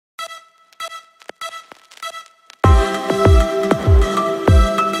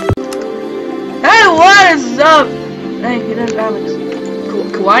What is up? Hey, he does Alex.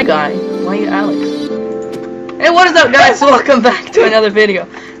 Kawaii guy. Why you Alex? Hey, what is up, guys? Welcome back to another video.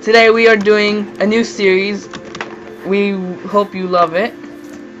 Today we are doing a new series. We hope you love it.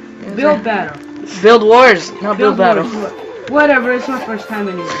 Build battle. Build wars, not build battle. Whatever, it's my first time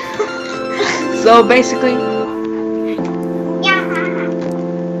anyway. So basically,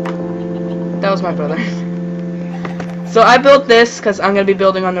 that was my brother. So I built this because I'm gonna be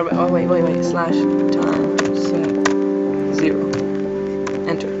building on the. Oh wait, slash time set 0.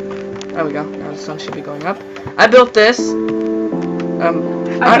 Enter. There we go. Now the sun should be going up. I built this. I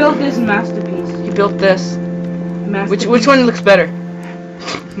built this masterpiece. He built this. Masterpiece. Which one looks better?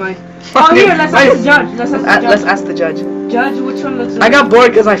 Mine. Oh, here, let's ask the judge. Let's ask the judge. Judge, which one looks better? I got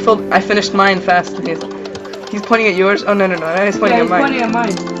bored because I finished mine fast. He's pointing at yours. Oh no, he's pointing at mine. He's pointing at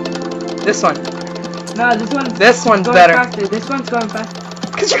mine. This one. No, this one's going better. faster. This one's going faster.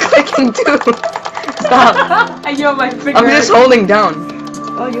 Cause you're clicking too. Stop. You're my finger. I'm just holding down.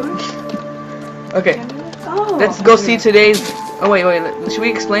 Oh, yours? Okay. Oh. Let's go see today's. Oh wait. Should we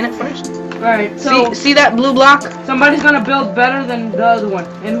explain it first? Alright, so see that blue block? somebody's gonna build better than the other one,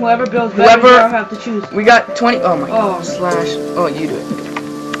 and whoever builds better, they'll have to choose. We got 20. Oh my god. Oh. Slash. Oh, you do it.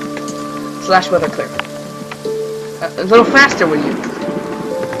 Slash weather clear. A little faster, will you?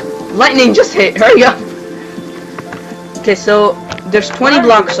 Lightning just hit. Hurry up. Okay, so there's 20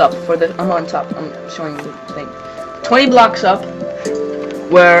 blocks up for the. I'm on top. I'm showing you the thing. 20 blocks up.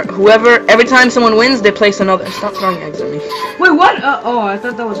 Where whoever, every time someone wins, they place another. Stop throwing eggs at me. Wait, what? Oh, I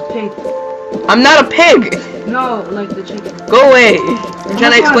thought that was a pig. I'm not a pig. No, like the chicken. Go away. I'm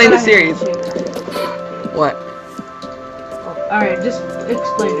trying to explain the series. What? Oh, alright, just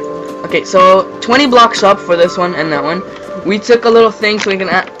explain it. Okay, so 20 blocks up for this one and that one. We took a little thing so we can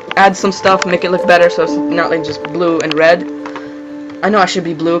add some stuff, make it look better, so it's not like just blue and red. I know I should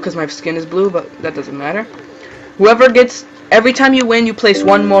be blue because my skin is blue, but that doesn't matter. Whoever gets, every time you win, you place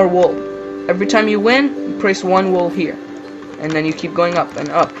one more wool. Every time you win, you place one wool here. And then you keep going up and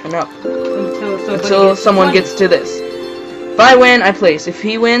up and up. Until someone gets to this. If I win, I place. If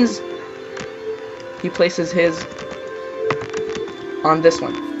he wins, he places his on this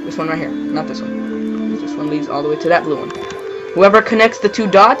one. This one right here. Not this one. This one leads all the way to that blue one. Whoever connects the 2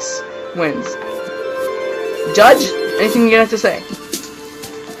 dots wins. Judge, anything you have to say?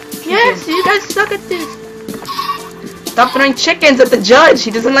 Yes, you guys suck at this. Stop throwing chickens at the judge.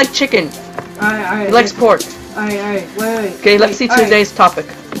 He doesn't like chicken. He likes pork. Alright, wait. Okay, let's see today's topic.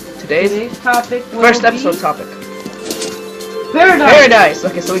 Today's topic. First episode topic. Paradise. Paradise.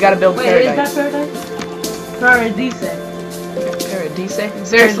 Okay, so we gotta build paradise. Is that paradise? Paradise.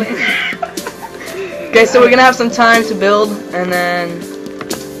 Seriously. Okay, so we're gonna have some time to build, and then.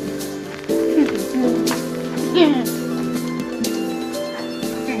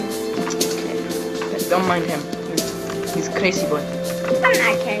 Okay, don't mind him. He's a crazy boy. I'm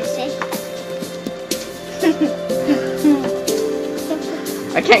not crazy.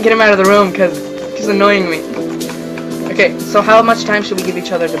 I can't get him out of the room because he's annoying me. Okay, so how much time should we give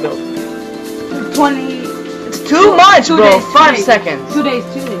each other to build? 20. It's too much, bro. 5 seconds. 2 days.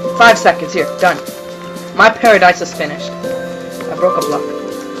 5 seconds. Here, done. My paradise is finished. I broke a block.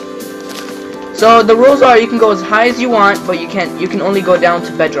 So the rules are you can go as high as you want, but you can only go down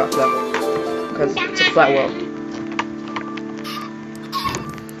to bedrock level because it's a flat world.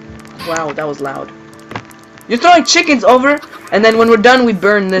 Wow, that was loud. You're throwing chickens over, and then when we're done, we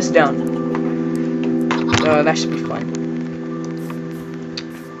burn this down. That should be fun.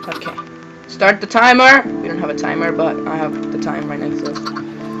 Okay. Start the timer. We don't have a timer, but I have the time right next to us.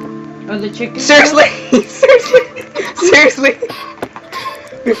 Are the chickens? Seriously? Seriously?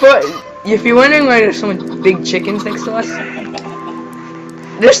 If you're wondering why there's so many big chickens next to us,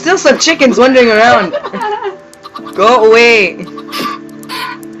 there's still some chickens wandering around. Go away.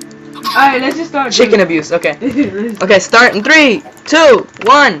 Alright, let's just start. Chicken abuse, okay. Okay, start in 3, 2,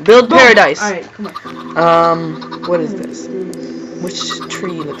 1. Build paradise. Alright, come on. What is this? Which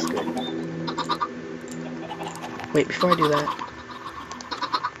tree looks good? Wait, before I do that,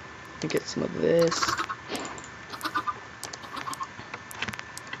 let me get some of this.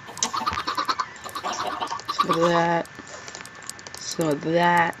 Some of that. Some of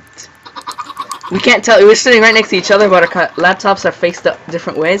that. We can't tell. We're sitting right next to each other, but our laptops are faced up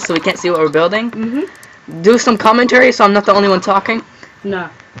different ways, so we can't see what we're building. Do some commentary, so I'm not the only one talking. No.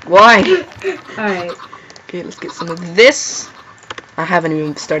 Why? Alright. Okay, let's get some of this. I haven't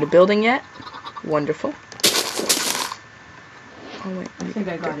even started building yet. Wonderful. Oh wait. I think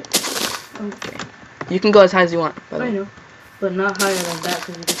I got it. Okay. You can go as high as you want. I know, but not higher than that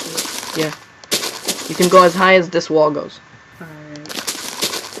because you can see it. Yeah. You can go as high as this wall goes. Alright.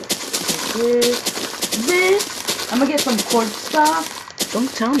 I'm gonna get some quartz stuff. Don't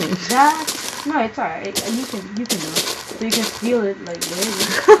tell me. That. No, it's alright. You can know. So you can steal it like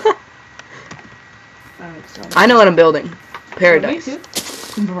later. Alright, so. I know what I'm building. Paradise. Me too.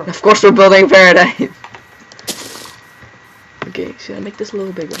 Of course we're building paradise. Okay, should I make this a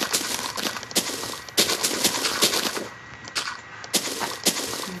little bigger?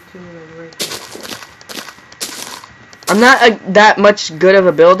 I'm not that much good of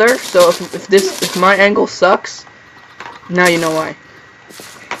a builder, so if my angle sucks, now you know why.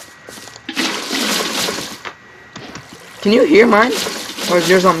 Can you hear mine? Or is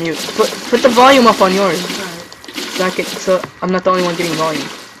yours on mute? Put the volume up on yours. So I'm not the only one getting volume.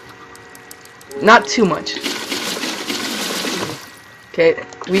 Not too much. Okay,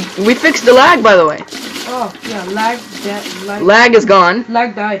 we fixed the lag, by the way. Oh yeah, lag is gone.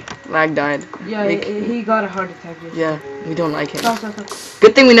 Lag died. Lag died. Yeah, he got a heart attack. Yeah, we don't like him. Stop.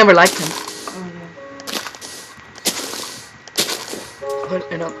 Good thing we never liked him. Oh yeah.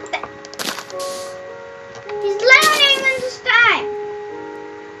 Put it up. He's landing in the sky.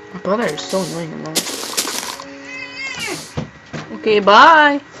 My brother is so annoying. Okay,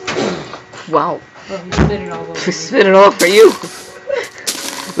 bye. Wow. Oh, he spit it all over. He spit it all over you.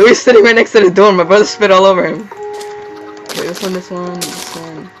 Louis is sitting right next to the door. My brother spit all over him. Okay, this one.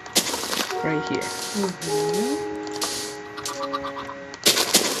 Right here.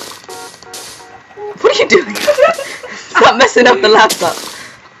 What are you doing? Stop messing up the laptop.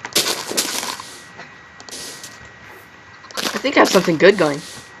 I think I have something good going.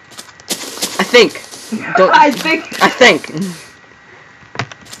 I think. I think.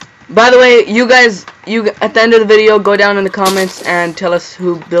 By the way, you guys, at the end of the video, go down in the comments and tell us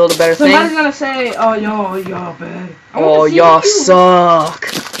who built a better thing. Somebody's gonna say, "Oh, y'all bad." Oh, y'all suck.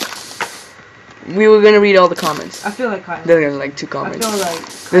 We were gonna read all the comments. I feel like Kyle. There's gonna be like 2 comments.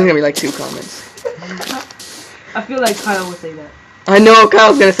 There's gonna be like 2 comments. I feel like Kyle would say that. I know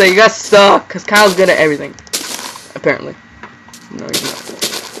Kyle's gonna say you guys suck, cause Kyle's good at everything. Apparently. No, he's not.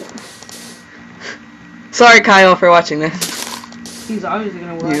 Sorry, Kyle, for watching this. He's obviously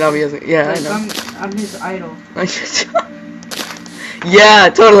gonna watch. He's obviously, yeah, like, I know. I'm his idol. Yeah,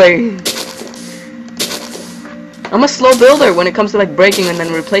 totally. I'm a slow builder when it comes to like breaking and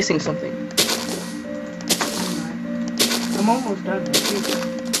then replacing something. I'm almost done.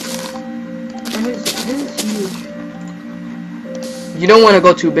 And this is huge. You don't want to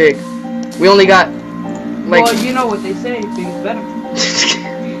go too big. We only got like. Well, you know what they say, big is better.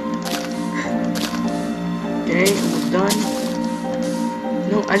 Okay, almost done.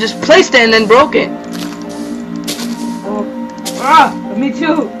 No, I just placed it and then broke it. Oh, ah, me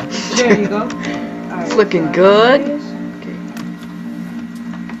too. There you go. Right, it's looking good. Okay.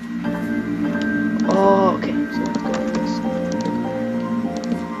 Oh, okay. So let's go like this.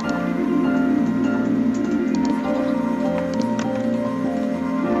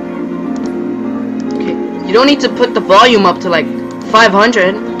 Okay. You don't need to put the volume up to like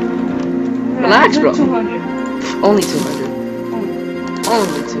 500. Relax, bro. 200. Only 200.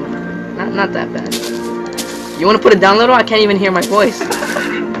 Only 200. Not that bad. You want to put it down a little? I can't even hear my voice.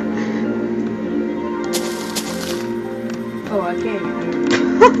 Oh, I can't even hear.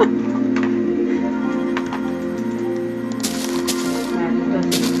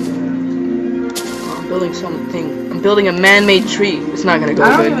 I'm building something. I'm building a man-made tree. It's not gonna go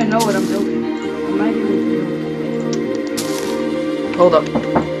good. I don't even know what I'm building. I might even do. Hold up.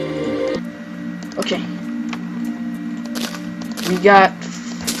 Okay. We got.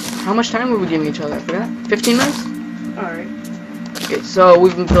 How much time were we giving each other? I forgot. 15 minutes? Alright. Okay, so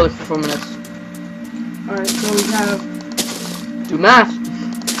we've been building for 4 minutes. Alright, so we have. Do math.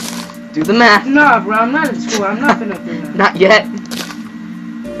 Do the math. Nah, bro, I'm not in school. I'm not gonna do that. Not yet.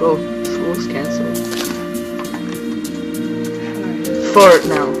 Bro, school's canceled. For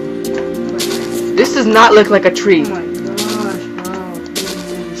now. This does not look like a tree. Oh my gosh, bro.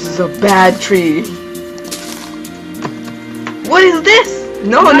 This is a bad tree. What is this?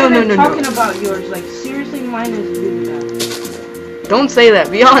 No. I'm talking about yours. Like, seriously, mine is really bad. Don't say that.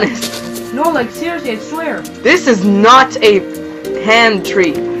 Be honest. No, like, seriously, I swear. This is not a hand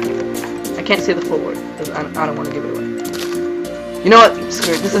tree. I can't say the full word because I don't want to give it away. You know what?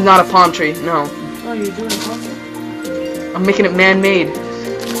 Screw it. This is not a palm tree. No. Oh, you're doing something? I'm making it man-made.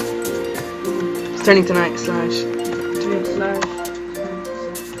 It's turning tonight. Slash.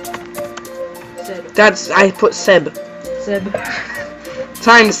 Seb. That's. I put Seb. Seb.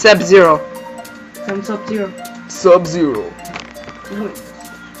 Times Sub-Zero. Times Sub-Zero. Sub-Zero. Wait.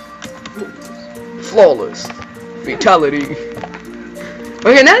 Flawless. Fatality.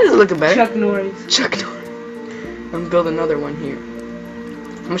 Okay, now this is looking better. Chuck Norris. Chuck Norris. I'm building another one here.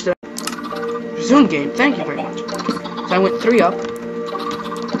 How much did I... Resume game. Thank you very much. So I went 3 up. And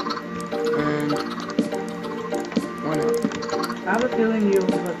 1 up. I have a feeling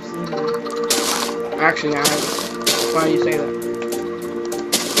you'll have seen me. Actually, I have. Why do you say that?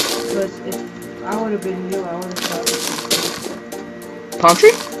 Because if I would have been you, I would have thought it was Palm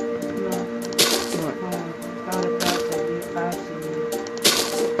tree? no. What? I would have thought that you have seen me.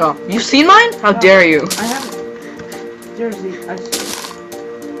 Oh, you've seen mine? How dare you? I haven't. Seriously, I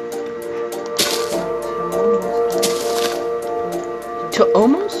To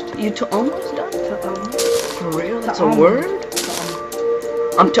almost? You to almost done? For real? That's a word?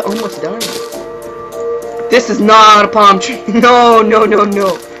 I'm to almost done. This is not a palm tree. No, no, no,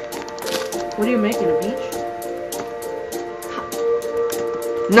 no. What are you making, a beach?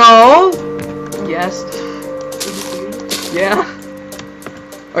 No. Yes. Are you serious? Yeah.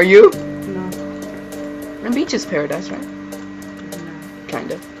 Are you? No. And beach is paradise, right? No.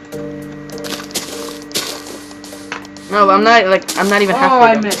 Kind of. No, I'm not even halfway Oh,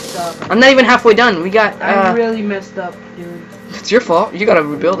 I done. messed up. I'm not even halfway done. We got I really messed up, dude. it's your fault. You gotta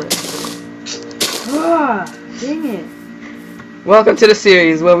rebuild it. Ah, dang it. Welcome to the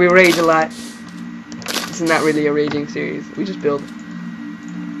series where we rage a lot. This is not really a raging series. We just build.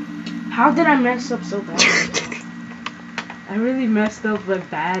 How did I mess up so bad? I really messed up like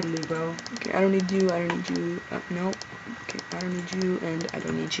badly, bro. Okay, I don't need you. I don't need you. No. Okay, I don't need you, and I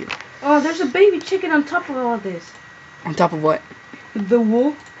don't need you. Oh, there's a baby chicken on top of all this. On top of what? The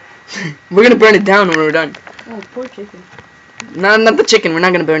wool. We're gonna burn it down when we're done. Oh, poor chicken. Not the chicken. We're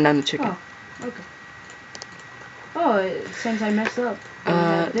not gonna burn down the chicken. Oh, okay. Oh, since I messed up.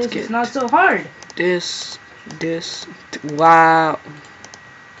 Let's This get is not so hard. This. Wow.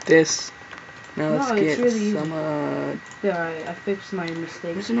 This. Now No, let's it's get really easy. some. There, I fixed my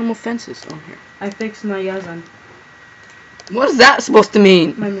mistake. Where's the normal fences? Oh, here. I fixed my yazan. What is that supposed to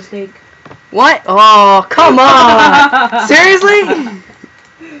mean? My mistake. What? Oh, come on! Seriously?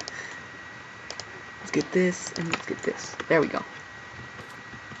 Let's get this and let's get this. There we go.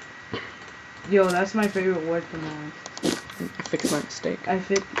 Yo, that's my favorite word from now on. I fixed my mistake. I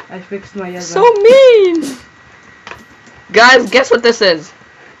fixed my yazan. So mean! Guys, guess what this is?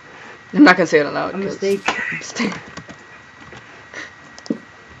 I'm not gonna say it aloud. A 'cause- mistake. Mistake.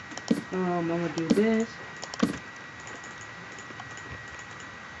 I'm gonna do this.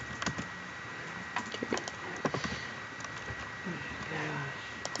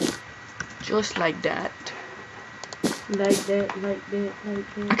 Just like that. Like that, like that, like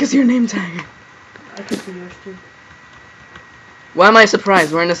I that. can see your name tag. I can see yours too. Why am I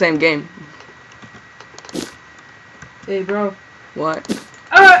surprised? We're in the same game. Hey, bro. What?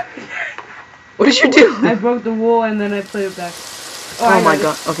 Ah! What did you do? I broke the wall and then I put it back. Oh my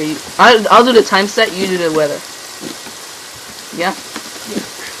god. Okay, I'll do the time set. You do the weather. Yeah.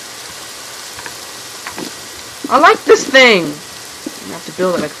 I like this thing. I have to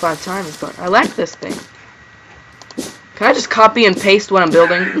build it like 5 times, but I like this thing. Can I just copy and paste what I'm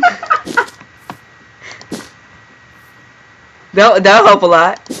building? That'll help a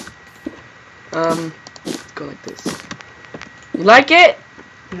lot. Let's go like this. You like it?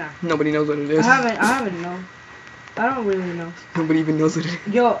 Nah. Nobody knows what it is. I haven't known. I don't really know. Nobody even knows what it is.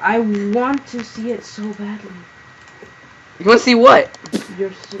 Yo, I want to see it so badly. You want to see what?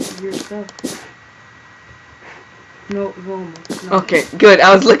 Your stuff. No, no. Okay, good.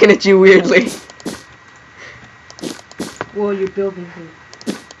 I was looking at you weirdly. Well, you're building things.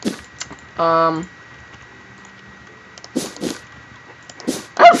 I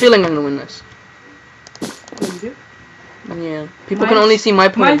have a feeling I'm gonna win this. What do you do? Yeah. People can only see my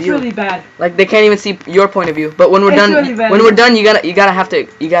point of Mine's view. really bad. Like they can't even see your point of view. But when we're It's done, really bad. when we're done, you're gonna have to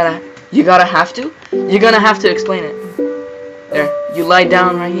explain it. There. You lie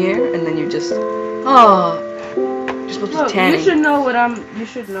down right here, and then you just. Oh. You're supposed to be Look, tanning. you should know what I'm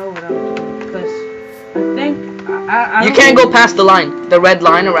doing, because I think I You don't can't know. go past the line, the red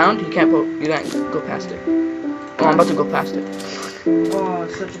line around. You can't go past it. Oh, I'm about to go past it. Oh,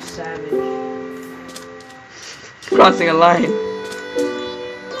 such a savage. Crossing a line.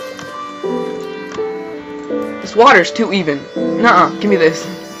 This water's too even. Nuh-uh, give me this.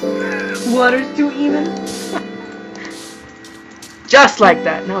 Water's too even. Just like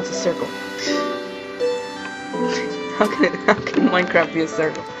that. Now it's a circle. How can Minecraft be a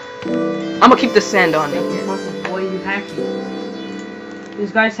circle? I'm gonna keep the sand on me. Boy, you hacking.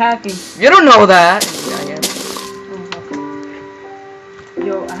 This guy's hacking. You don't know that. Yeah, I am. Oh, okay.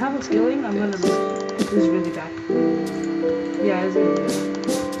 Yo, I have a feeling I'm gonna lose. This is really bad. Yeah, it's really bad.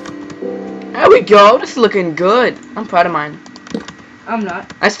 There we go. This is looking good. I'm proud of mine. I'm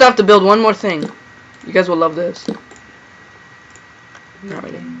not. I still have to build one more thing. You guys will love this. Not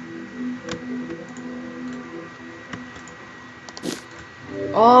really.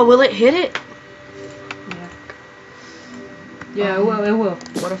 Oh, will it hit it? Yeah, it will. It will.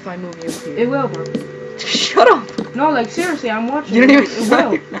 What if I move you here? It will, bro. Shut up. No, like seriously, I'm watching. You don't even. It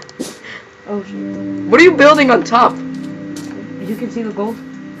will. Oh shit. What are you building on top? You can see the gold.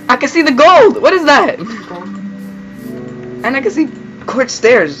 I can see the gold. What is that? Gold. And I can see quartz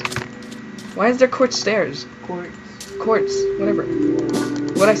stairs. Why is there quartz stairs? Quartz. Quartz. Whatever.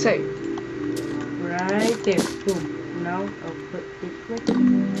 What'd I say? Right there. Boom. No. Oh, click.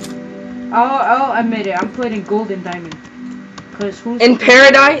 Oh, I made it. I'm putting gold and diamond. Cause who's In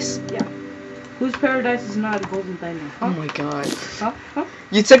paradise? Yeah. Whose paradise is not a gold and diamond? Huh? Oh my god. Huh? Huh?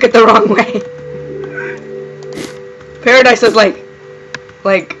 You took it the wrong way. Paradise is like.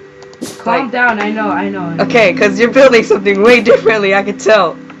 Calm down. I know. Okay, cause you're building something way differently. I can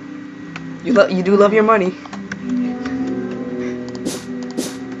tell. You do love your money.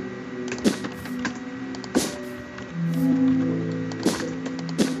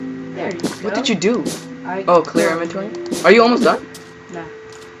 There you go. What did you do? I Oh, clear inventory. Are you almost done? Nah.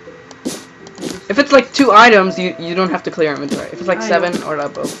 If it's like 2 items, you don't have to clear inventory. If it's like I 7 know. or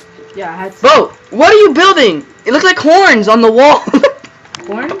above. Yeah, I had to. Bro, what are you building? It looks like horns on the wall.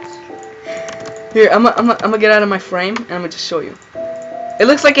 Horns? Here, I'm gonna get out of my frame and I'm gonna just show you. It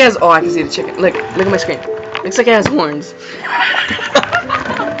looks like it has. Oh, I can see the chicken. Look at my screen. Looks like it has horns.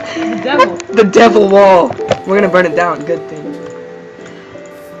 The devil. The devil wall. We're gonna burn it down. Good thing.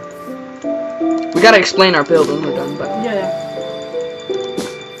 We gotta explain our build when we're done. But Yeah.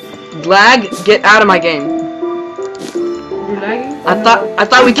 lag, get out of my game. You're lagging? I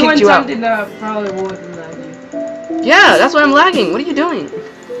thought we kicked you out. Something that probably wasn't lagging. Yeah, that's why I'm lagging. What are you doing?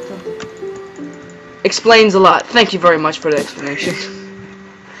 Explains a lot. Thank you very much for the explanation.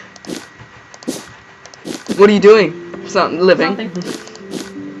 What are you doing? Something living. Something.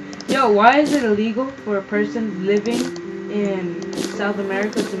 Yo, why is it illegal for a person living in South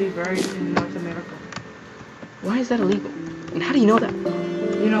America to be buried in North America? Why is that illegal? And how do you know that?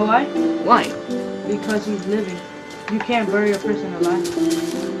 You know why? Why? Because he's living. You can't bury a person alive.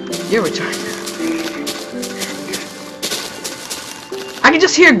 You're retarded. I can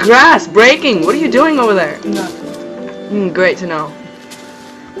just hear grass breaking. What are you doing over there? Nothing. Great to know.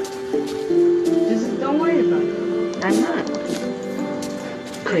 Just don't worry about it. I'm not.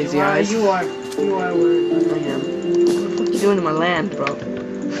 Crazy you are, eyes. You are worried. I am. What the fuck are you doing to my land, bro?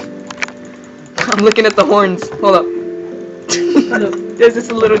 I'm looking at the horns. Hold up. There's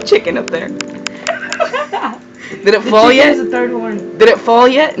this little chicken up there. Did it fall yet? The third horn. Did it fall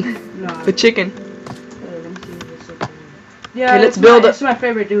yet? No. The chicken. Yeah, okay, let's build it's my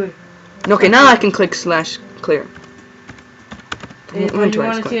favorite dude. Okay, now I can click slash clear. Hey, you want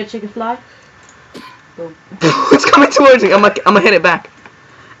to see a chicken fly? Boom. It's coming towards me. I'm gonna hit it back.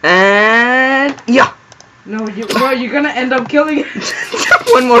 And yeah. No, bro, you're gonna end up killing it.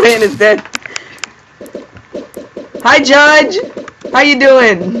 One more hit and it's dead. Hi, Judge. How you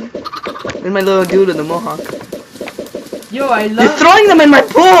doing? And my little dude in the mohawk. Yo, I love. You're throwing them in my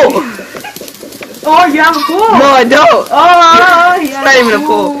pool. Oh, you have a pool? No, I don't. Oh, It's not even a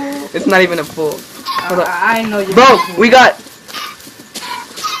pool. It's not even a pool. Hold up. I know you. Bro, have a pool.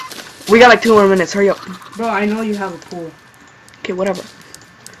 we got like 2 more minutes. Hurry up. Bro, I know you have a pool. Okay, whatever.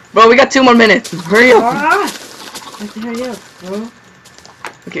 Bro, we got 2 more minutes. Hurry up. Let's hurry up, bro.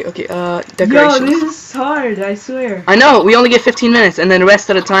 Okay, decorations. Yo, this is hard, I swear. I know, we only get 15 minutes, and then the rest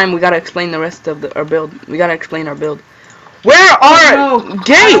of the time we gotta explain the rest of our build. We gotta explain our build. Where are no,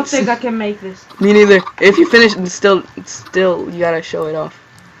 gates? I don't think I can make this. Me neither. If you finish, still, you gotta show it off.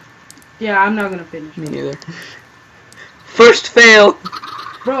 Yeah, I'm not gonna finish. Me neither. First fail.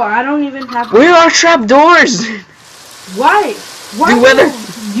 Bro, I don't even have. Where are trapdoors? Why? Why Do weather.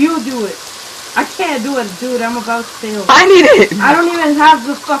 You do it. I can't do it, dude. I'm about to fail. I need it. I don't even have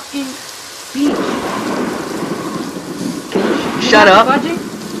the fucking speech. Shut up. Fudging?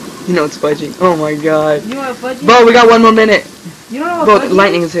 You know it's fudging. Oh my god. You know what fudging? Bro, we got 1 more minute. You don't know what Bro, fudging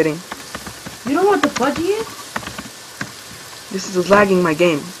lightning is? is hitting. You know what the fudgy is? This is lagging my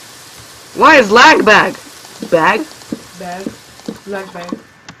game. Why is lag bag? Bag? Bag. Black bag.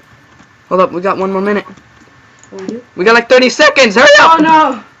 Hold up, we got 1 more minute. Oh, you? We got like 30 seconds. Hurry up. Oh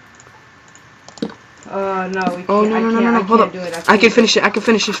no! No, we can't. Oh no, no, no, I hold can't up. do it. I can finish it. I can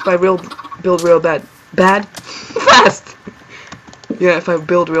finish this if I build real bad. Bad? Fast! Yeah, if I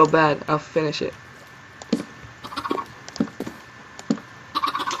build real bad, I'll finish it.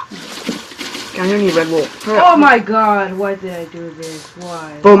 I don't need Red Bull. Hurry up. Oh my god, why did I do this?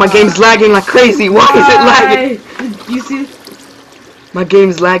 Why? Bro, my Why? game's lagging like crazy. Why is it lagging? You see? My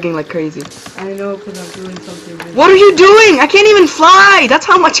game's lagging like crazy. I know, because I'm doing something really. What are you doing? I can't even fly. That's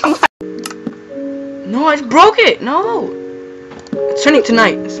how much I'm lagging. No, I broke it. No. It's turning to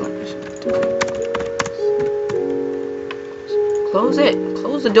night. Close it.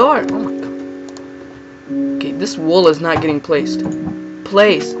 Close the door. Oh my god. Okay, this wool is not getting placed.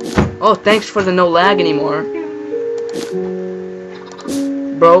 Place. Oh, thanks for the no lag anymore.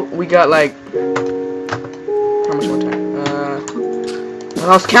 Bro, we got like... How much more time? I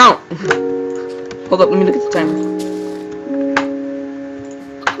lost count. Hold up, let me look at the timer.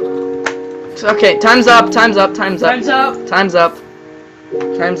 Okay, time's up, time's up, time's up. Time's up. Time's up.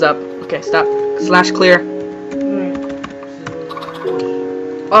 Time's up. Okay, stop. Slash clear.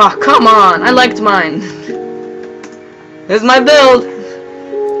 Oh, come on. I liked mine. Here's my build.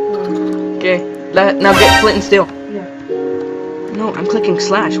 Okay, now get flint and steel. Yeah. No, I'm clicking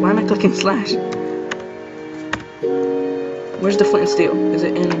slash. Why am I clicking slash? Where's the flint and steel? Is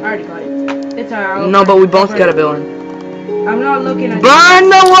it in? I already got it. It's alright. No, but we both gotta build in. I'm not looking at Burn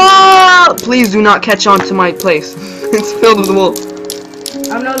the wall! Please do not catch on to my place. It's filled with wool.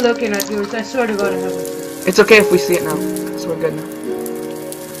 I'm not looking at yours. I swear to God I haven't. It's okay if we see it now. So we're good now.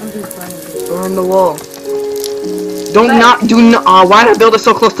 I'm just fine with it. Burn the wall. Do not. Why did I build it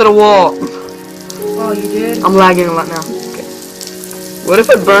so close to the wall? Oh, you did? I'm lagging a lot now. Okay. What if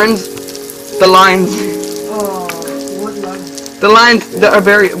it burns the lines? Oh, what line? The lines that are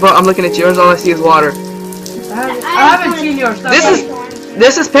buried. Bro, I'm looking at yours. All I see is water. I haven't seen your stuff.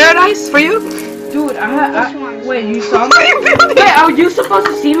 This is paradise for you? Dude, wait, you saw What are mine? you building? Wait, are you supposed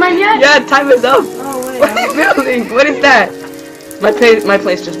to see mine yet? Yeah, time is up. Oh, wait. What are you building? What is that? My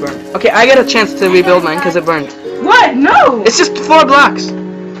place just burned. Okay, I get a chance to rebuild mine because it burned. What? No! It's just 4 blocks.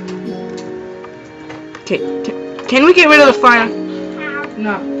 Okay, can we get rid of the fire?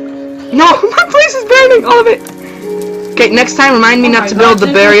 No. No, my place is burning, all of it. Okay, next time remind me not to build the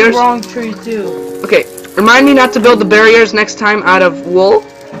barriers. Wrong tree too. Okay, remind me not to build the barriers next time out of wool,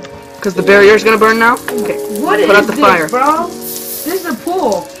 because the barrier's gonna burn now. Okay, What put out is the this, fire. bro? This is a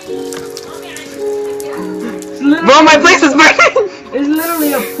pool. Bro, my place is burning. It's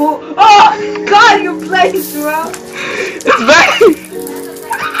literally a pool. Oh God, your place, bro. It's burning.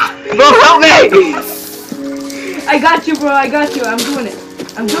 Bro, help me. I got you, bro. I got you. I'm doing it.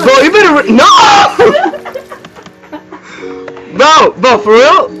 I'm doing Bro, it. you better no. Bro, for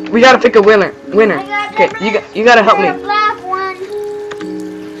real, we gotta pick a winner. Okay, you gotta help me. Black one.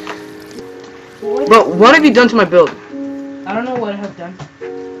 Bro, what have you done to my build? I don't know what I have done.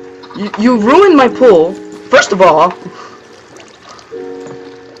 You ruined my pool. First of all,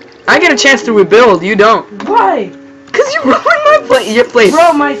 I get a chance to rebuild. You don't. Why? Cause you ruined your place.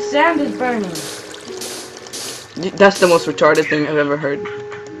 Bro, my sand is burning. That's the most retarded thing I've ever heard.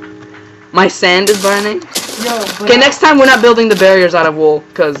 My sand is burning. Yo, Okay, next time we're not building the barriers out of wool,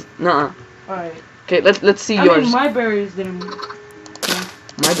 cause nuh-uh. Alright. Okay, let's see I yours. mean, my berries didn't.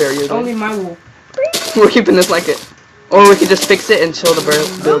 My barrier. Only my wool. We're keeping this like it, or we could just fix it and show the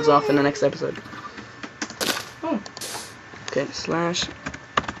builds off in the next episode. Oh. Okay, slash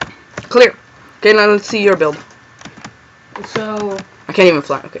clear. Okay, now let's see your build. So I can't even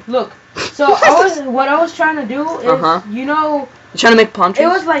fly. Okay. look. So what I was trying to do is, you know, You trying to make palm trees? it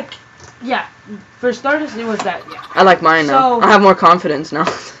was like, yeah. For starters, it was that. Yeah. I like mine now. So- I have more confidence now.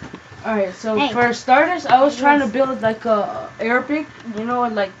 Alright, so Hey. for starters, I was trying to build like a Arabic, you know,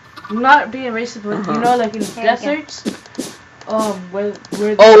 like not being racist, but you know, like in There we go. deserts, where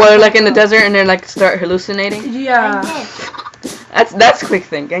Where like in the desert and they like start hallucinating. Yeah. That's quick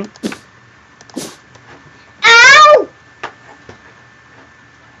thinking. Ow!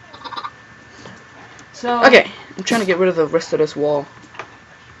 So Okay, I'm trying to get rid of the rest of this wall.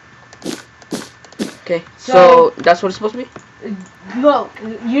 Okay, so So- that's what it's supposed to be? look,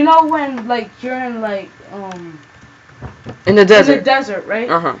 you know when like you're in like In the in the desert. desert, right?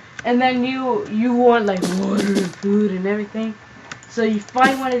 Uh-huh. And then you want like water and food and everything. So you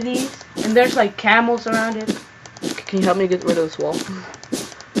find one of these, and there's like camels around it. Can you help me get rid of this wall?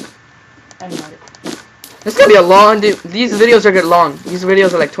 I got it. It's gonna be a long these videos are good long. These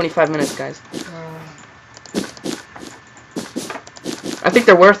videos are like 25 minutes, guys. I think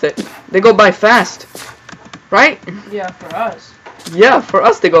they're worth it. They go by fast. Right? Yeah, for us. Yeah, for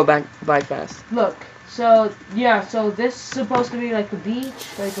us they go by fast. Look, so yeah, so this is supposed to be like a beach,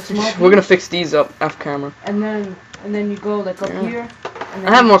 like a small beach. We're gonna fix these up off camera. And then you go like up Yeah. here. And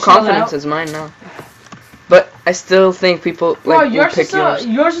I have you more chill confidence out. as mine now. But I still think people Bro, like will yours pick is yours.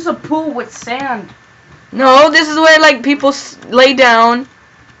 yours is a pool with sand. No, this is where like people lay down.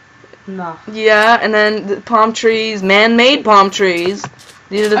 Nah. Yeah, and then the palm trees, man-made palm trees.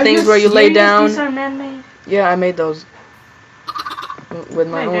 These are the Are things where you lay serious? down. These are man-made. Yeah, I made those with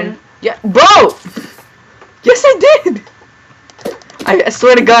my No, you own. didn't. Yeah, bro. Yes, I did. I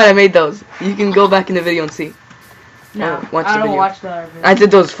swear to God, I made those. You can go back in the video and see. No, watch I the don't video. watch the other video. I did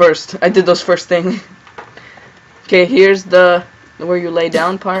those first. I did those first thing. Okay, here's the where you lay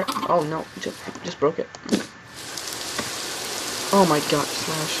down part. Oh no, just broke it. Oh my god,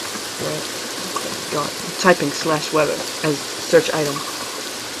 /web. God, I'm typing /web as search item.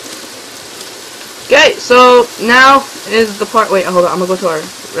 Okay, so now is the part. Wait, hold on. I'm gonna go to our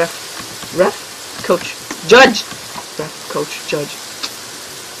coach, judge, coach, judge.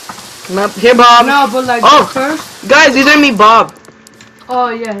 Come up here, Bob. No, but like Oh. first. Guys, these are me, Bob. Oh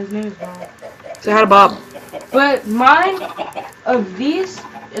yeah, his name is Bob. Say hi to Bob. But mine, of these,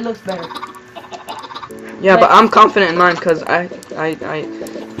 it looks better. Yeah, but I'm confident in mine because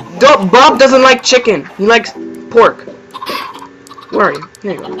Bob doesn't like chicken. He likes pork. Where are you?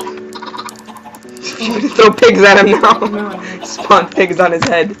 Here you go. You're gonna throw pigs at him now. No. Spawn pigs on his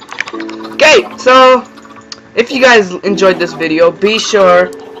head. Okay, so if you guys enjoyed this video, be sure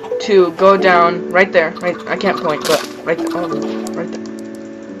to go down right there. Right, I can't point, but right there. Oh, right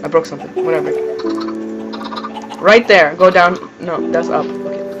there. I broke something. Whatever. Right there. Go down. No, that's up.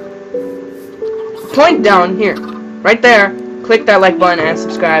 Okay. Point down here. Right there. Click that like button and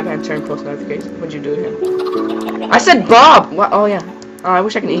subscribe and turn post notifications. What'd you do to him? I said Bob. What? Oh yeah. Oh, I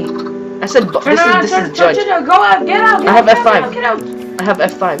wish I can eat. I said this is judge. Go out, get out. I have get F5. Out, get out. I have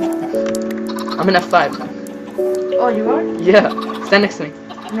F5. I'm in F5. Oh, you are? Yeah. Stand next to me.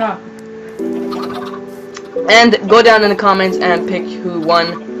 No. And go down in the comments and pick who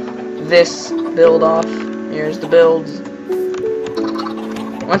won this build off. Here's the builds.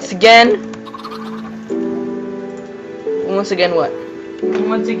 Once again what?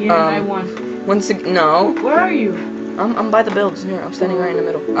 Once again, I won. No. Where are you? I'm by the builds here. I'm standing right in the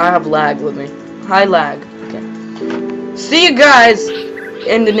middle. I have lag with me. High lag. Okay. See you guys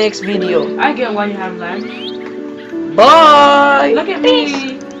in the next video. I get why you have lag. Bye. Look at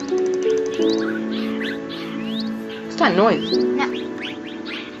me. What's that noise?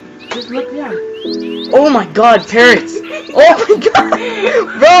 Just look down. Oh my god, parrots! Oh my god!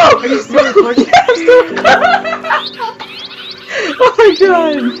 Bro! Are you still recording? Yeah, I'm still recording. Oh my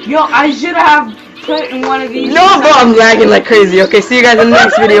god! Yo, I should have put in one of these. No, bro, I'm lagging like crazy. Okay, see you guys in the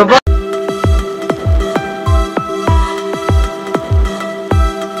next video. Bye!